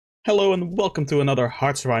Hello and welcome to another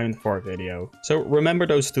Hearts of Iron 4 video. So remember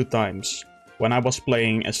those two times when I was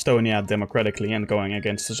playing Estonia democratically and going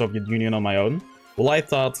against the Soviet Union on my own? Well, I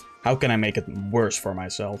thought, how can I make it worse for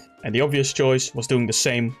myself? And the obvious choice was doing the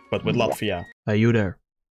same, but with Latvia. Hey you there,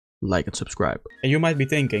 like and subscribe. And you might be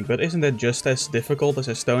thinking, but isn't that just as difficult as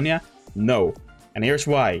Estonia? No, and here's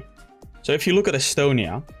why. So if you look at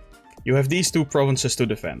Estonia, you have these two provinces to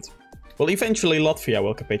defend. Well, eventually Latvia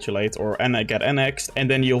will capitulate or get annexed, and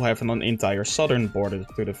then you'll have an entire southern border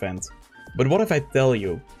to defend. But what if I tell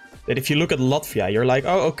you that if you look at Latvia, you're like,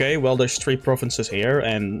 oh, okay, well, there's three provinces here,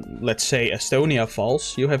 and let's say Estonia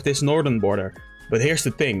falls, you have this northern border. But here's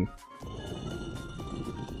the thing.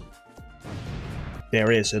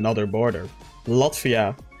 There is another border.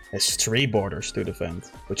 Latvia has three borders to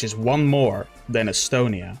defend, which is one more than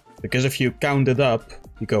Estonia. Because if you count it up,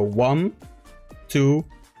 you go 1, 2,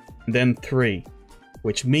 then 3,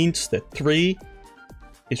 which means that 3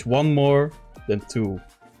 is one more than 2.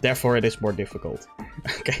 Therefore, it is more difficult.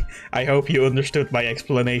 Okay, I hope you understood my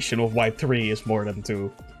explanation of why 3 is more than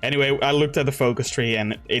 2. Anyway, I looked at the focus tree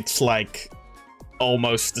and it's like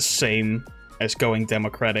almost the same as going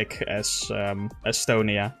democratic as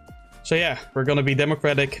Estonia. So yeah, we're gonna be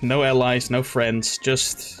democratic, no allies, no friends,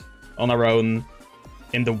 just on our own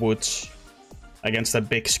in the woods against that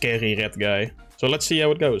big scary red guy. So let's see how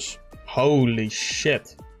it goes. Holy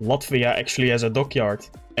shit. Latvia actually has a dockyard.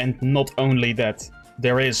 And not only that,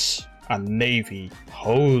 there is a navy.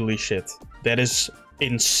 Holy shit. That is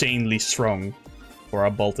insanely strong for a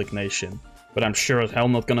Baltic nation. But I'm sure as hell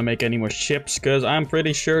not gonna make any more ships, because I'm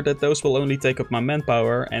pretty sure that those will only take up my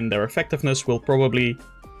manpower and their effectiveness will probably,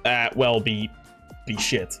 well, be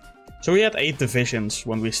shit. So we had 8 divisions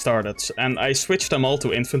when we started, and I switched them all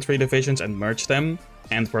to infantry divisions and merged them,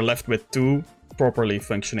 and we're left with 2 properly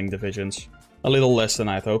functioning divisions. A little less than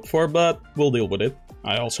I'd hoped for, but we'll deal with it.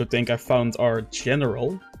 I also think I found our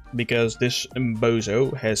general, because this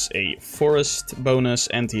Mbozo has a forest bonus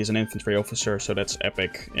and he's an infantry officer, so that's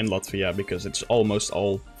epic in Latvia because it's almost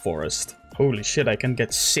all forest. Holy shit, I can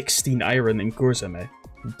get 16 iron in Kurzeme.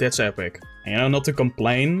 That's epic. And, you know, not to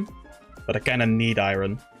complain, but I kinda need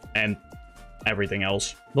iron. And everything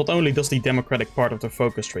else. Not only does the democratic part of the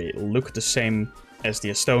focus tree look the same as the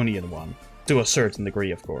Estonian one, to a certain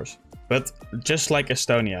degree of course, but just like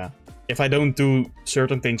Estonia, if I don't do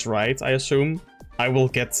certain things right, I assume, I will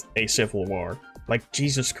get a civil war. Like,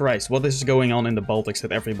 Jesus Christ, what is going on in the Baltics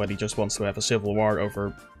that everybody just wants to have a civil war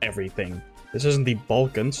over everything? This isn't the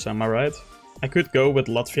Balkans, am I right? I could go with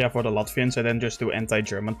Latvia for the Latvians and then just do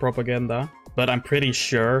anti-German propaganda, but I'm pretty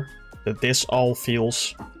sure that this all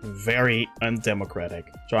feels very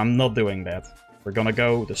undemocratic. So I'm not doing that. We're gonna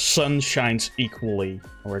go the sun shines equally.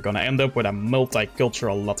 And we're gonna end up with a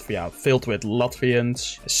multicultural Latvia filled with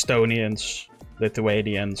Latvians, Estonians,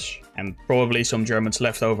 Lithuanians, and probably some Germans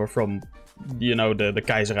left over from, you know, the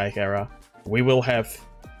Kaiserreich era. We will have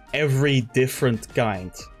every different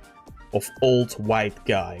kind of old white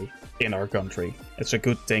guy in our country. It's a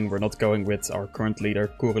good thing we're not going with our current leader,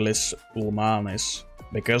 Kurlis Ulmanis.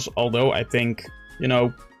 Because although I think, you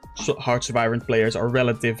know, Hearts of Iron players are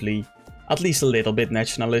relatively, at least a little bit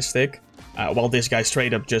nationalistic, while this guy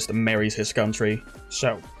straight up just marries his country.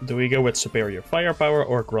 So, do we go with superior firepower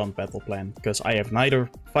or ground battle plan? Because I have neither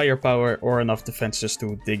firepower or enough defenses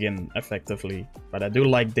to dig in effectively. But I do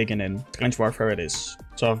like digging in. Trench warfare it is.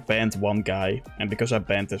 So I've banned one guy, and because I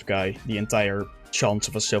banned this guy, the entire chance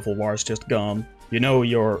of a civil war is just gone. You know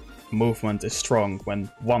your movement is strong when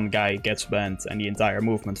one guy gets banned and the entire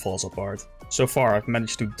movement falls apart. So far I've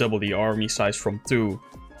managed to double the army size from 2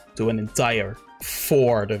 to an entire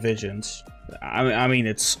 4 divisions. I mean,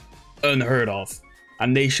 it's unheard of. A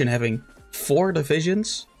nation having 4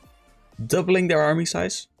 divisions? Doubling their army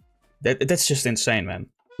size? That's just insane, man.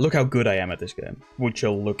 Look how good I am at this game. Would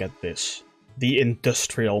you look at this? The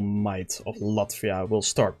industrial might of Latvia will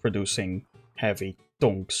start producing heavy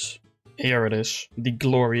tanks. Here it is, the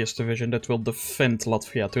glorious division that will defend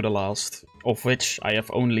Latvia to the last, of which I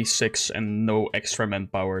have only 6 and no extra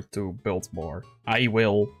manpower to build more. I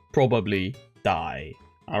will probably die.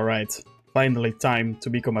 Alright, finally time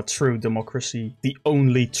to become a true democracy. The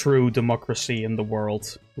only true democracy in the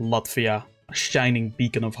world. Latvia, a shining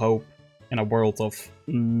beacon of hope in a world of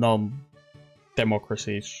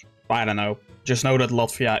non-democracies. I don't know. Just know that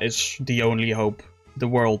Latvia is the only hope the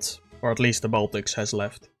world, or at least the Baltics, has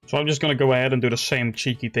left. So I'm just gonna go ahead and do the same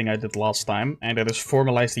cheeky thing I did last time, and that is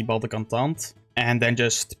formalize the Baltic Entente, and then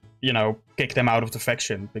just, you know, kick them out of the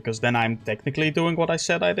faction, because then I'm technically doing what I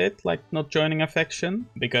said I did, like not joining a faction,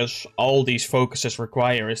 because all these focuses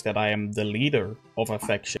require is that I am the leader of a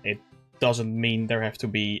faction. It doesn't mean there have to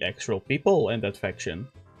be actual people in that faction.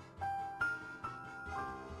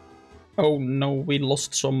 Oh no, we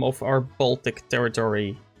lost some of our Baltic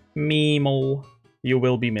territory. Meemel, you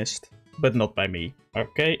will be missed, but not by me.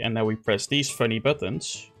 Okay, and now we press these funny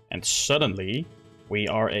buttons, and suddenly we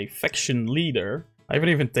are a faction leader. I haven't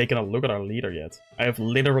even taken a look at our leader yet. I have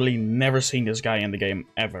literally never seen this guy in the game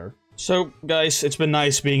ever. So, guys, it's been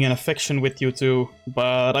nice being in a faction with you two,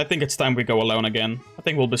 but I think it's time we go alone again. I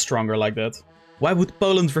think we'll be stronger like that. Why would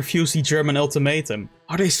Poland refuse the German ultimatum?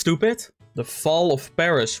 Are they stupid? The fall of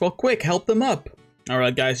Paris. Well, quick, help them up.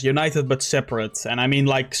 Alright, guys, united but separate. And I mean,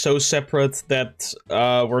 like, so separate that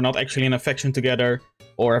we're not actually in a faction together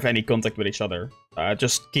or have any contact with each other.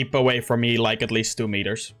 Just keep away from me, like, at least 2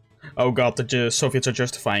 meters. Oh god, the Soviets are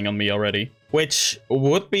justifying on me already. Which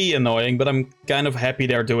would be annoying, but I'm kind of happy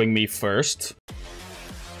they're doing me first.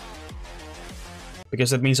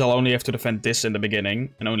 Because that means I'll only have to defend this in the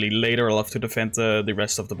beginning, and only later I'll have to defend the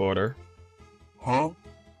rest of the border. Huh?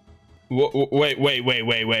 Wait.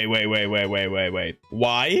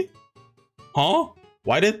 Why? Huh?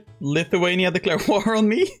 Why did Lithuania declare war on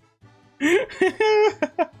me?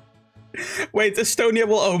 Wait, Estonia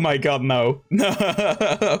will... Oh my god, no. No.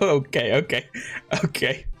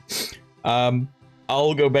 Okay.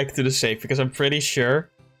 I'll go back to the safe, because I'm pretty sure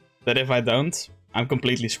that if I don't, I'm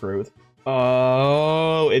completely screwed.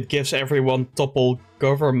 Oh, it gives everyone topple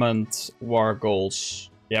government war goals.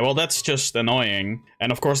 Yeah, well, that's just annoying.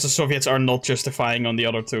 And of course, the Soviets are not justifying on the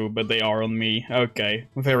other two, but they are on me. Okay,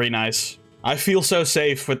 very nice. I feel so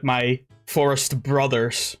safe with my forest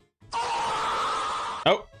brothers.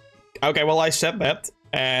 Oh, okay, well, I said that.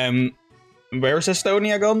 Where's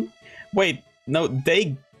Estonia gone? Wait, no,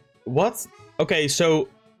 they... What? Okay, so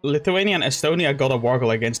Lithuania and Estonia got a war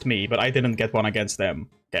goal against me, but I didn't get one against them.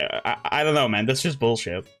 Okay, I don't know, man, that's just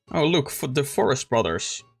bullshit. Oh, look, for the forest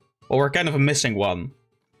brothers. Well, we're kind of missing one.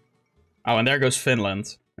 Oh, and there goes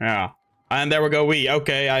Finland. Yeah. And there we go, we.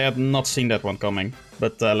 Okay, I had not seen that one coming.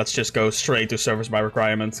 But let's just go straight to service by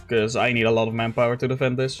requirement, because I need a lot of manpower to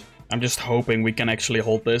defend this. I'm just hoping we can actually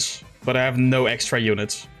hold this. But I have no extra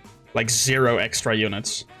units. Like 0 extra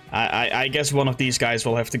units. I guess one of these guys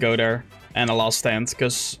will have to go there. And a last stand,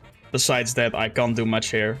 because besides that, I can't do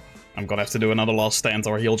much here. I'm gonna have to do another last stand,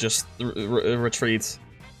 or he'll just retreat.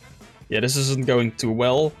 Yeah, this isn't going too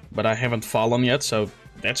well, but I haven't fallen yet, so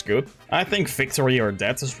that's good. I think victory or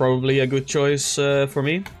death is probably a good choice for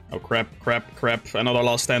me. Oh, crap. Another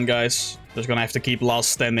last stand, guys. Just gonna have to keep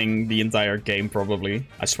last standing the entire game, probably.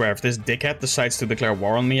 I swear, if this dickhead decides to declare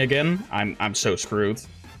war on me again, I'm so screwed.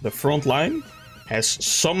 The front line has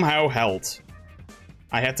somehow held.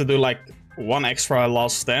 I had to do, like, 1 extra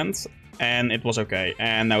last stand, and it was okay.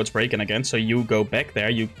 And now it's breaking again, so you go back there,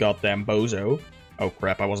 you goddamn bozo. Oh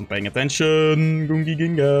crap, I wasn't paying attention. Gungi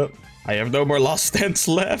Ginga. I have no more last stands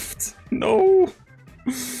left. No.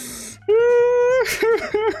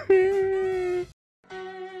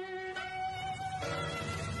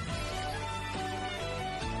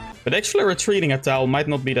 But actually retreating at Tal might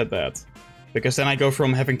not be that bad. Because then I go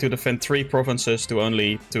from having to defend 3 provinces to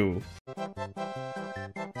only 2.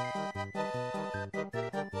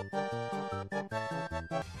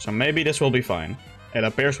 So maybe this will be fine. It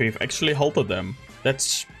appears we've actually halted them.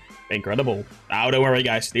 That's incredible. Oh, don't worry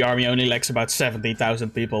guys, the army only lacks about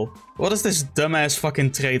 70,000 people. What is this dumbass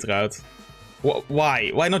fucking trade route?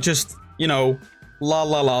 Why? Why not just, you know, la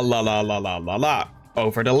la la la la la la la la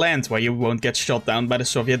over the land where you won't get shot down by the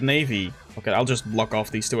Soviet Navy? Okay, I'll just block off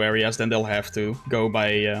these 2 areas, then they'll have to go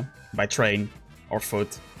by train or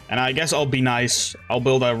foot. And I guess I'll be nice. I'll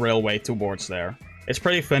build a railway towards there. It's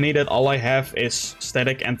pretty funny that all I have is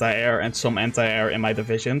static anti-air and some anti-air in my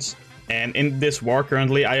divisions. And in this war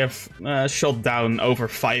currently, I have shot down over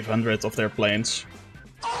 500 of their planes.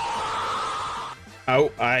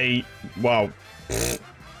 Oh, wow.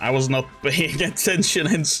 I was not paying attention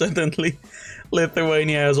and suddenly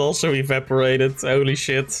Lithuania has also evaporated. Holy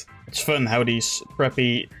shit. It's fun how these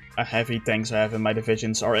preppy heavy tanks I have in my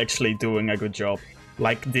divisions are actually doing a good job.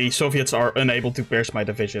 Like, the Soviets are unable to pierce my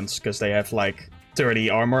divisions because they have like 30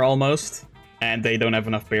 armor almost. And they don't have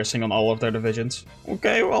enough piercing on all of their divisions.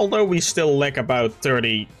 Okay, although we still lack about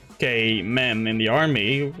 30k men in the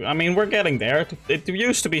army, I mean, we're getting there. It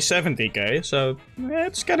used to be 70k, so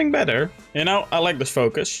it's getting better. You know, I like this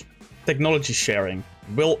focus. Technology sharing.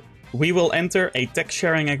 We will enter a tech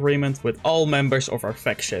sharing agreement with all members of our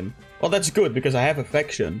faction. Well, that's good, because I have a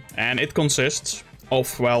faction. And it consists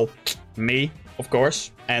of, well, me, of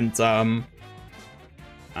course. And,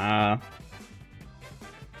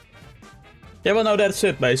 yeah, well, no, that's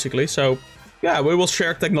it, basically. So, yeah, we will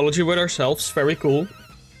share technology with ourselves. Very cool.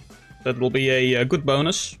 That will be a good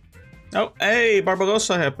bonus. Oh, hey,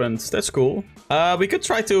 Barbarossa happened. That's cool. We could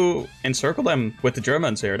try to encircle them with the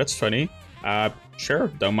Germans here. That's funny. Sure.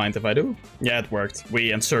 Don't mind if I do. Yeah, it worked.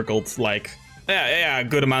 We encircled, like, yeah, a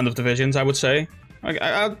good amount of divisions, I would say.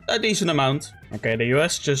 A decent amount. Okay, the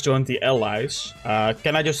US just joined the Allies.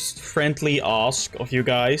 Can I just friendly ask of you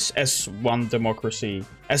guys, as one democracy,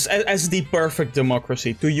 as the perfect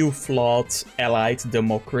democracy, to you flawed allied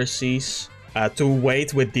democracies, to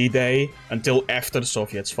wait with D-Day until after the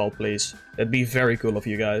Soviets fall, please? That'd be very cool of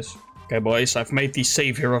you guys. Okay, boys, I've made the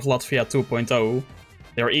Savior of Latvia 2.0.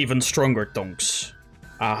 They're even stronger, tonks.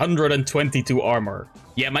 122 armor.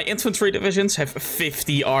 Yeah, my infantry divisions have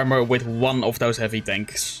 50 armor with one of those heavy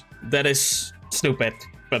tanks. That is stupid,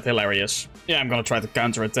 but hilarious. Yeah, I'm gonna try to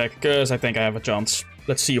counterattack, because I think I have a chance.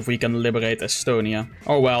 Let's see if we can liberate Estonia.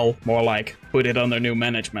 Or well, more like, put it under new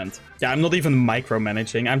management. Yeah, I'm not even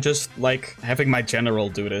micromanaging. I'm just, like, having my general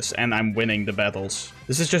do this, and I'm winning the battles.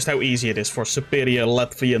 This is just how easy it is for superior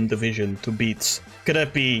Latvian division to beat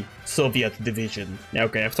crappy Soviet division. Yeah,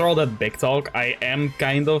 okay, after all that big talk, I am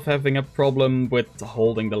kind of having a problem with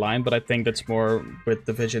holding the line, but I think that's more with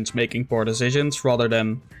divisions making poor decisions rather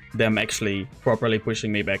than them actually properly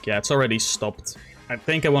pushing me back. Yeah, it's already stopped. I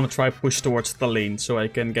think I want to try push towards Tallinn so I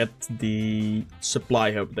can get the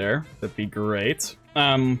supply hub there. That'd be great.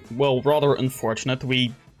 Well, rather unfortunate.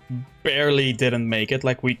 We barely didn't make it.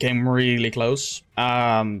 Like, we came really close.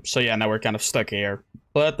 So yeah, now we're kind of stuck here.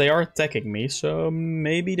 But they are attacking me, so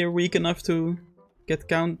maybe they're weak enough to get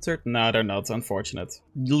countered? No, they're not. Unfortunate.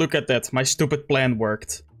 Look at that. My stupid plan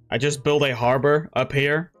worked. I just built a harbor up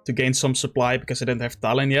here to gain some supply because I didn't have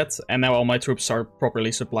Tallinn yet. And now all my troops are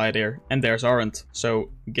properly supplied here. And theirs aren't.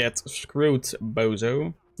 So get screwed,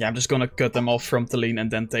 bozo. Yeah, I'm just gonna cut them off from Tallinn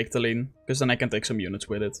and then take Tallinn. Because then I can take some units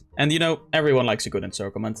with it. And you know, everyone likes a good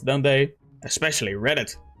encirclement, don't they? Especially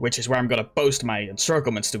Reddit, which is where I'm gonna post my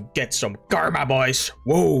encirclements to get some karma, boys.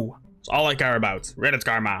 Whoa! That's all I care about. Reddit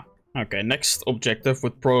karma. Okay, next objective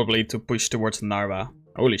would probably to push towards Narva.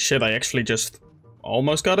 Holy shit, I actually just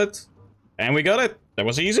almost got it. And we got it. That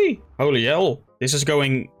was easy. Holy hell. This is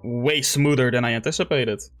going way smoother than I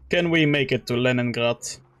anticipated. Can we make it to Leningrad?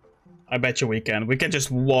 I bet you we can. We can just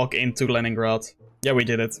walk into Leningrad. Yeah, we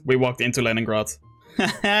did it. We walked into Leningrad.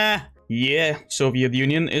 Haha. Yeah, Soviet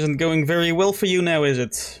Union isn't going very well for you now, is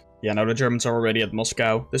it? Yeah, no, the Germans are already at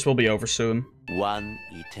Moscow. This will be over soon. One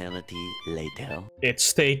eternity later.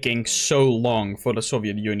 It's taking so long for the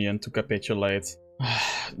Soviet Union to capitulate.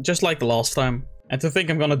 Just like the last time. And to think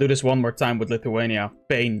I'm gonna do this one more time with Lithuania.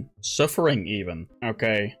 Pain. Suffering even.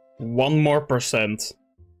 Okay. 1 more %.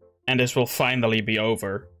 And this will finally be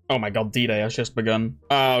over. Oh my god, D-Day has just begun.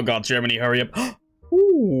 Oh god, Germany, hurry up.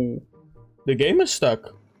 Ooh. The game is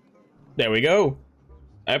stuck. There we go.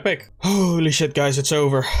 Epic. Holy shit, guys, it's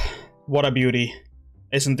over. What a beauty.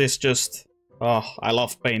 Isn't this just... Oh, I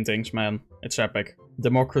love paintings, man. It's epic.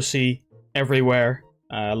 Democracy everywhere.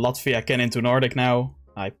 Latvia can into Nordic now.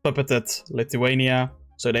 I puppeted Lithuania.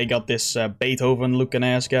 So they got this Beethoven-looking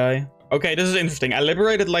ass guy. Okay, this is interesting. I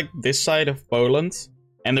liberated, like, this side of Poland.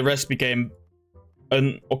 And the rest became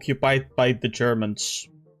unoccupied by the Germans.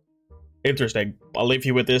 Interesting. I'll leave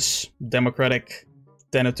you with this democratic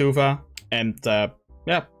Tenetuva. And,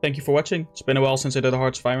 yeah, thank you for watching. It's been a while since I did a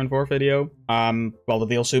Hearts Fire and 4 video. Well, the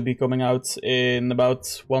DLC will be coming out in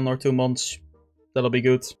about 1 or 2 months. That'll be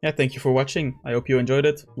good. Yeah, thank you for watching. I hope you enjoyed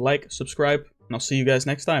it. Like, subscribe, and I'll see you guys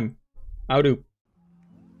next time. Howdo.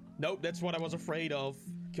 Nope, that's what I was afraid of.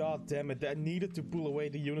 God damn it, I needed to pull away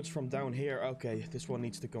the units from down here. Okay, this one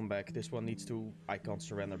needs to come back. This one needs to... I can't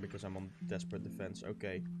surrender because I'm on desperate defense.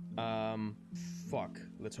 Okay. Fuck.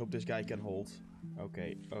 Let's hope this guy can hold.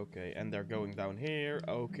 Okay, okay. And they're going down here.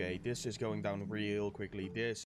 Okay, this is going down real quickly. This